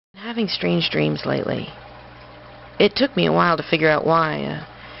having strange dreams lately. It took me a while to figure out why.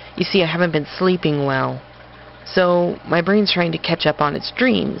 You see, I haven't been sleeping well. So my brain's trying to catch up on its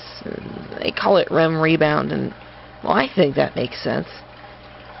dreams. They call it REM rebound, and, well, I think that makes sense.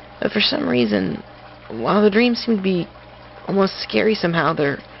 But for some reason, while the dreams seem to be almost scary somehow,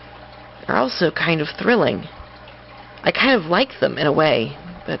 they're also kind of thrilling. I kind of like them in a way,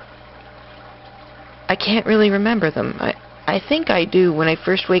 but I can't really remember them. I think I do when I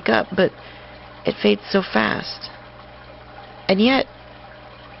first wake up, but it fades so fast. And yet,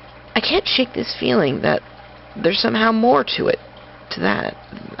 I can't shake this feeling that there's somehow more to it, to that.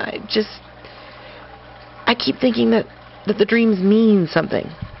 I keep thinking that the dreams mean something.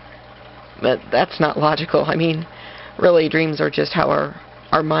 But that's not logical. I mean, really, dreams are just how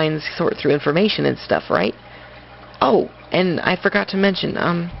our minds sort through information and stuff, right? Oh, and I forgot to mention,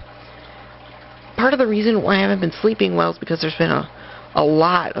 part of the reason why I haven't been sleeping well is because there's been a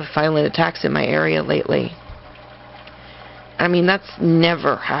lot of violent attacks in my area lately. I mean, that's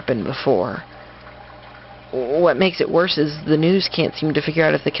never happened before. What makes it worse is the news can't seem to figure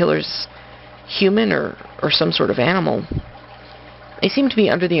out if the killer's human or some sort of animal. They seem to be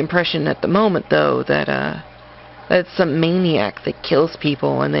under the impression at the moment, though, that it's some maniac that kills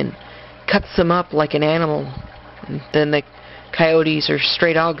people and then cuts them up like an animal. And then the coyotes or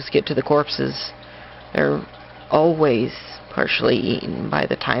stray dogs get to the corpses. They're always partially eaten by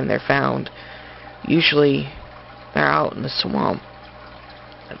the time they're found. Usually they're out in the swamp.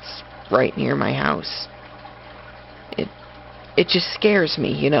 That's right near my house. It just scares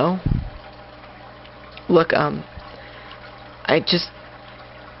me, you know? Look,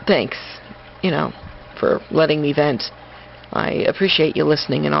 thanks, for letting me vent. I appreciate you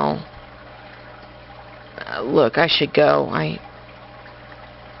listening and all. Look, I should go. I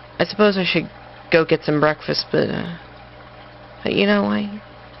suppose I should go get some breakfast, but I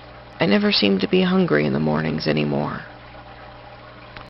never seem to be hungry in the mornings anymore.